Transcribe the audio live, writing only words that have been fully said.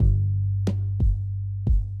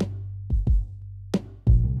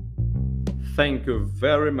Thank you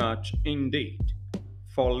very much indeed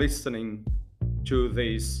for listening to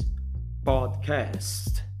this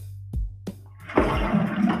podcast.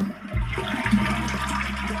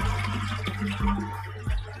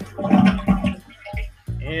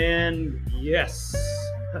 And yes,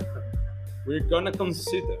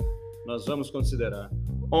 nós vamos considerar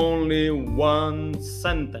only one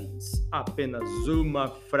sentence, apenas uma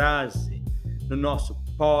frase no nosso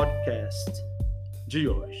podcast de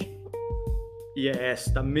hoje. E é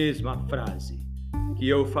esta mesma frase que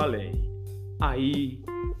eu falei aí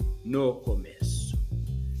no começo.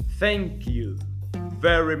 Thank you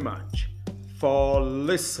very much for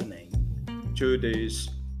listening to this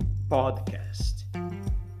podcast.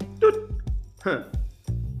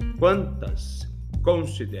 Quantas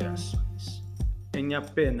considerações em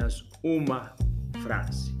apenas uma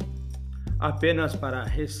frase, apenas para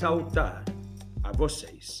ressaltar a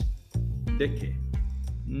vocês de que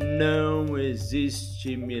não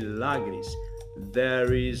existe milagres.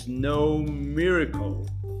 There is no miracle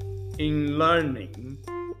in learning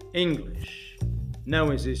English.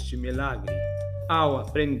 Não existe milagre ao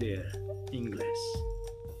aprender inglês.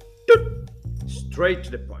 Straight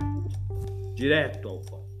to the point. Direto ao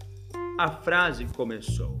ponto. A frase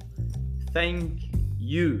começou. Thank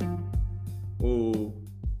you.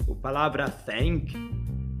 O palavra thank,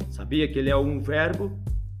 sabia que ele é um verbo?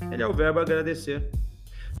 Ele é o verbo agradecer.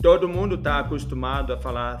 Todo mundo está acostumado a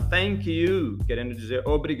falar thank you, querendo dizer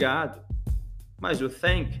obrigado. Mas o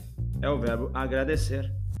thank é o verbo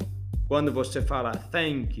agradecer. Quando você fala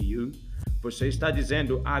thank you, você está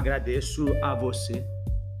dizendo agradeço a você.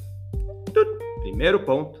 Primeiro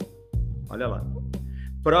ponto. Olha lá.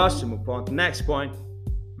 Próximo ponto. Next point.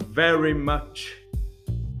 Very much.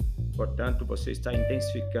 Portanto, você está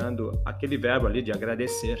intensificando aquele verbo ali de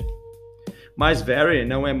agradecer. Mas very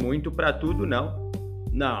não é muito para tudo, não.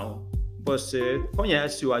 Não. Você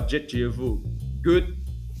conhece o adjetivo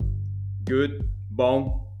good,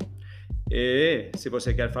 bom. E se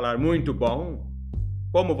você quer falar muito bom,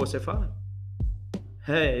 como você fala?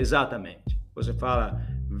 Exatamente. Você fala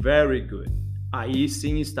very good. Aí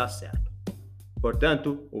sim está certo.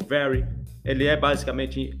 Portanto, o very, ele é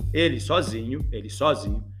basicamente ele sozinho,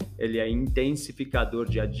 ele é intensificador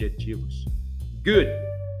de adjetivos. Good,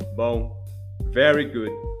 bom. Very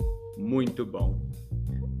good, muito bom.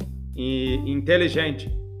 E inteligente,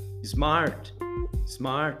 smart.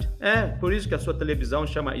 Por isso que a sua televisão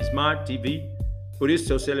chama Smart TV. Por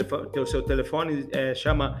isso que o seu telefone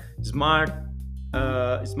chama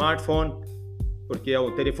smartphone, porque é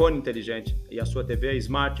o telefone inteligente. E a sua TV é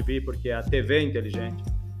Smart TV, porque é a TV inteligente.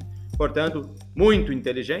 Portanto, muito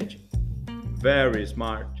inteligente, very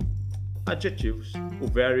smart. Adjetivos. O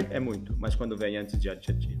very é muito, mas quando vem antes de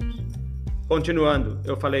adjetivos. Continuando,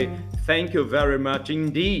 eu falei thank you very much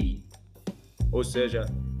indeed. Ou seja,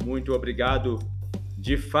 muito obrigado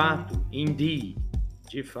de fato, indeed,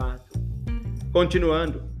 de fato.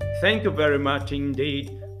 Continuando, thank you very much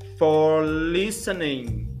indeed for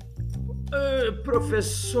listening.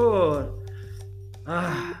 Professor,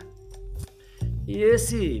 e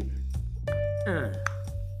esse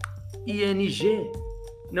ING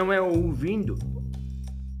não é ouvindo?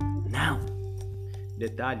 Não.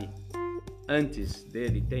 Detalhe, antes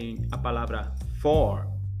dele tem a palavra for,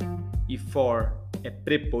 e for é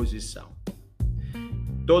preposição.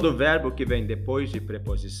 Todo verbo que vem depois de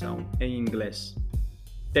preposição em inglês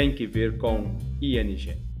tem que vir com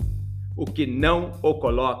ing. O que não o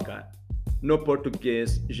coloca no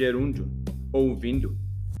português gerúndio, ouvindo,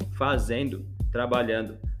 fazendo,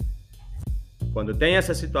 trabalhando. Quando tem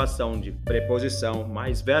essa situação de preposição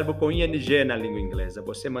mais verbo com ing na língua inglesa,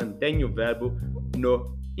 você mantém o verbo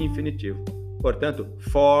no infinitivo. Portanto,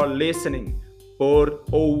 for listening, por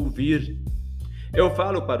ouvir. Eu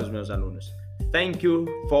falo para os meus alunos, thank you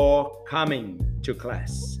for coming to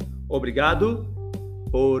class. Obrigado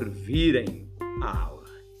por virem à aula.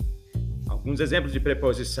 Alguns exemplos de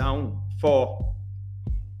preposição: for,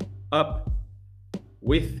 up,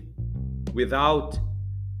 with, without.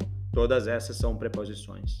 Todas essas são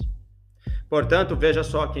preposições. Portanto, veja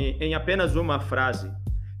só que em apenas uma frase,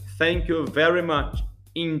 thank you very much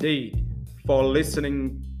indeed for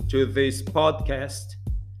listening to this podcast,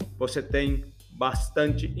 você tem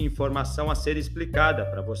bastante informação a ser explicada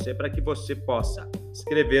para você, para que você possa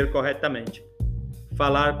escrever corretamente,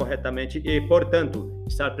 falar corretamente e, portanto,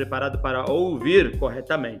 estar preparado para ouvir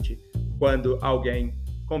corretamente quando alguém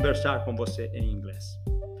conversar com você em inglês.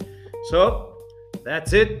 So,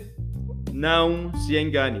 that's it. Não se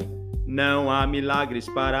engane. Não há milagres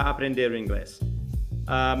para aprender o inglês.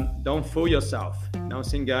 Don't fool yourself. Não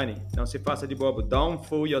se engane. Não se faça de bobo. Don't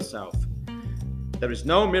fool yourself. There is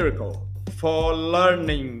no miracle for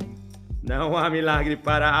learning. Não há milagre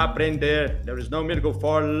para aprender. There is no miracle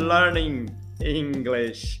for learning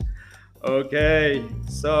English. Okay,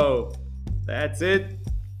 so that's it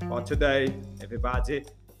for today, everybody.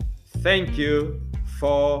 Thank you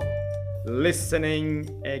for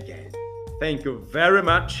listening again. Thank you very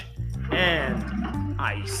much, and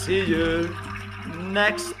I see you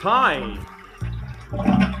next time.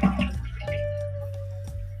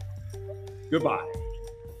 Goodbye.